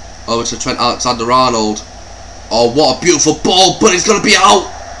 Over to Trent Alexander-Arnold. Oh, what a beautiful ball, but it's going to be out.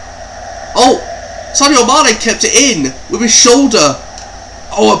 Oh, Sadio Mane kept it in with his shoulder.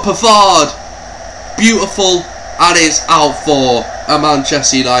 Oh, and Pavard. Beautiful, and it's out for a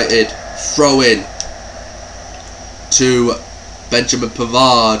Manchester United throw-in to Benjamin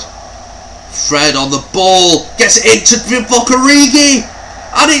Pavard. Fred on the ball, gets it into Divock Origi,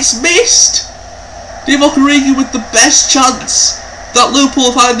 and it's missed. Divock Origi with the best chance that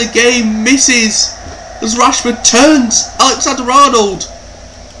Liverpool have had in the game misses as Rashford turns Alexander-Arnold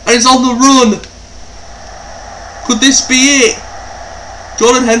and he's on the run. Could this be it?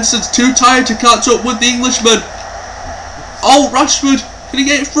 Jordan Henderson's too tired to catch up with the Englishman. Oh, Rashford, can he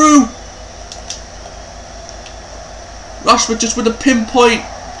get it through? Rashford just with a pinpoint,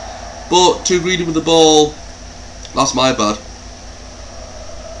 but too greedy with the ball. That's my bad.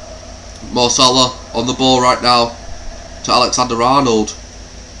 Mo Salah on the ball right now to Alexander-Arnold.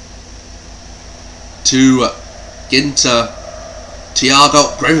 To Ginter.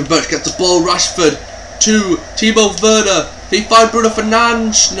 Thiago. Gravenberch gets the ball. Rashford to Timo Werner. He find Bruno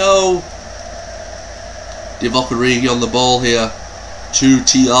Fernandes. No. Divock Origi on the ball here to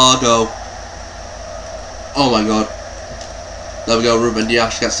Thiago. Oh my god. There we go. Ruben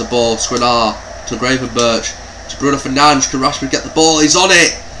Dias gets the ball. Skriniar to Gravenberch. To Bruno Fernandes. Can Rashford get the ball? He's on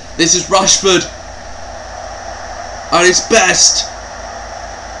it. This is Rashford at his best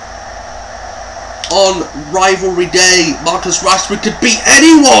on rivalry day. Marcus Rashford could beat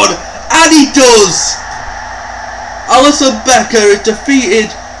anyone, and he does. Alisson Becker is defeated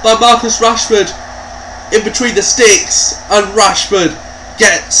by Marcus Rashford in between the sticks, and Rashford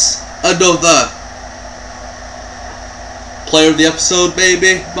gets another player of the episode,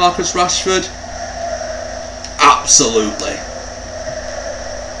 maybe. Marcus Rashford, absolutely.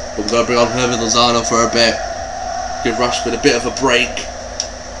 But we're going to bring on Herman Lozano for a bit. Give Rashford a bit of a break.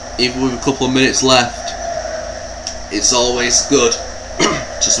 Even with a couple of minutes left, it's always good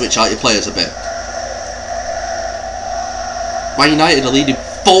to switch out your players a bit. Man United are leading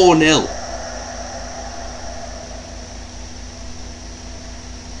 4-0.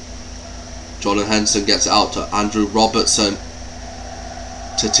 Jordan Henderson gets it out to Andrew Robertson.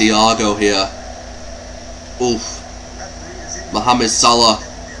 To Thiago here. Oof. Mohamed Salah.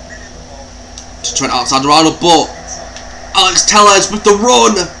 To Trent Alexander-Arnold, but Alex Telles with the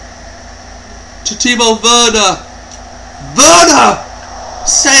run to Timo Werner. Werner!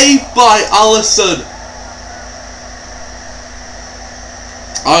 Saved by Alisson.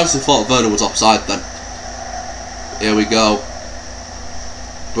 I honestly thought Werner was offside then. Here we go.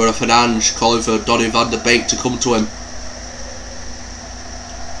 Bruno Fernandes calling for Donny van de Beek to come to him.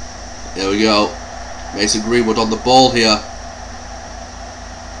 Here we go. Mason Greenwood on the ball here.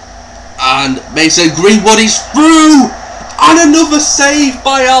 And Mason Greenwood is through! And another save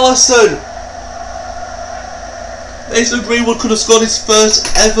by Alisson. Mason Greenwood could have scored his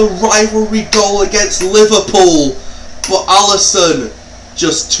first ever rivalry goal against Liverpool. But Alisson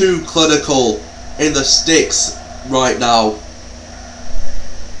just too clinical in the sticks right now.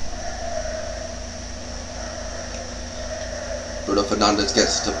 Bruno Fernandes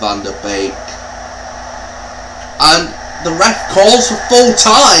gets to Van der Beek. And the ref calls for full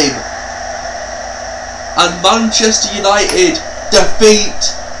time. And Manchester United defeat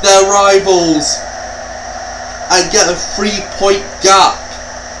their rivals and get a 3-point gap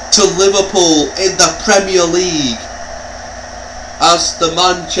to Liverpool in the Premier League, as the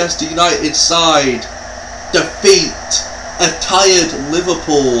Manchester United side defeat a tired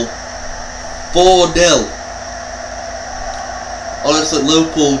Liverpool 4-0. Honestly,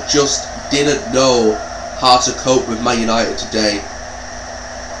 Liverpool just didn't know how to cope with Man United today.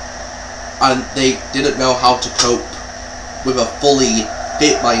 And they didn't know how to cope with a fully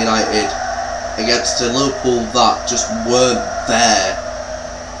fit Man United against a Liverpool that just weren't there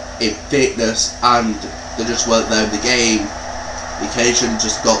in fitness, and they just weren't there in the game. The occasion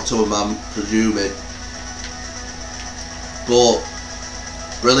just got to them, I'm presuming. But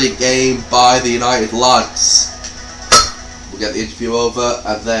brilliant game by the United lads. We'll get the interview over,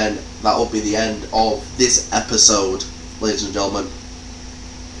 and then that will be the end of this episode, ladies and gentlemen.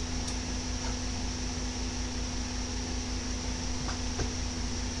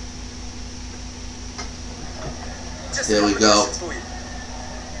 Here we go.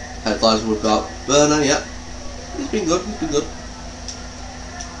 Headlines, we've got Werner, yeah. He's been good, he's been good.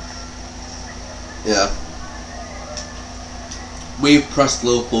 Yeah. We've pressed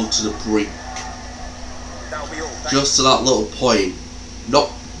Liverpool to the brink. Just to that little point.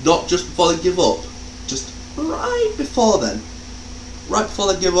 Not just before they give up. Just right before then. Right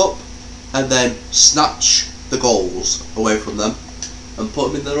before they give up. And then snatch the goals away from them and put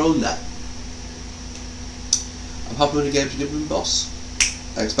them in their own net. I'm happy with the games you're giving me, boss.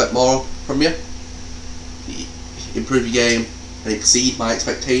 I expect more from you. Improve your game and exceed my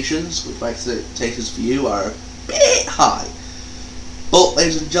expectations, which my expectations for you are a bit high. But,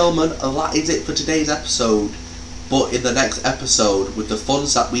 ladies and gentlemen, that is it for today's episode. But in the next episode, with the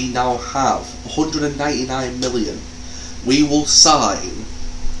funds that we now have, 199 million, we will sign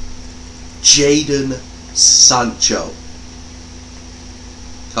Jadon Sancho.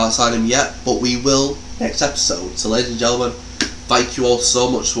 Can't sign him yet, but we will next episode. So, ladies and gentlemen, thank you all so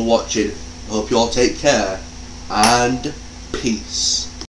much for watching. I hope you all take care, and peace.